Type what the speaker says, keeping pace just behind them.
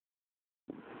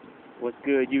What's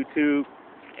good, YouTube?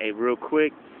 Hey, real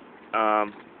quick, I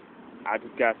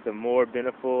just got some more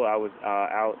Beneful. I was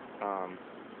out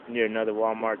near another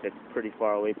Walmart that's pretty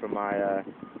far away from my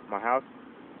house,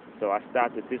 so I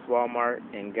stopped at this Walmart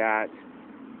and got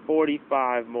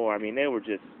 45 more. I mean, they were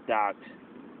just stocked,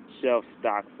 shelf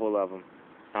stocked full of them.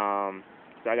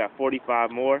 So I got 45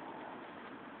 more,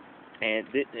 and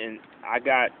I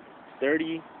got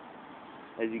 30,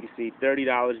 as you can see,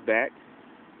 $30 back.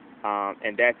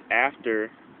 And that's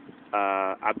after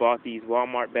I bought these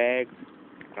Walmart bags,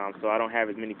 so I don't have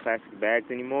as many plastic bags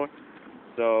anymore.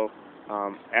 So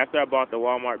after I bought the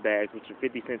Walmart bags, which are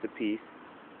 50 cents a piece,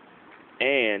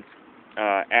 and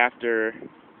after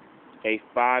a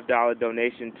 $5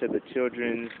 donation to the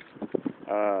children's,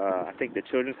 I think the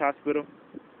Children's Hospital.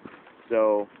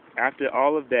 So after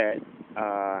all of that,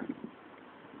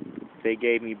 they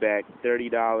gave me back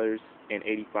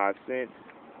 $30.85.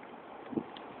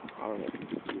 I don't know if you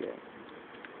can see that.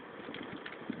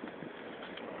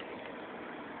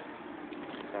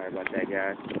 Sorry about that,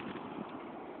 guys.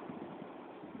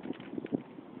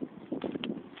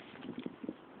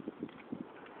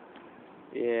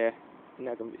 Yeah,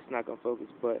 it's not gonna focus,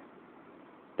 but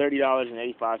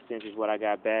 $30.85 is what I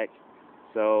got back.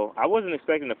 So I wasn't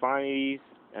expecting to find these.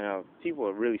 People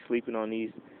are really sleeping on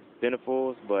these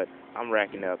Benefuls, but I'm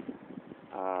racking up.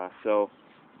 So,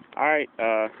 all right.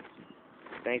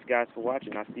 Thanks, guys, for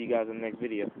watching. I'll see you guys in the next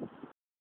video.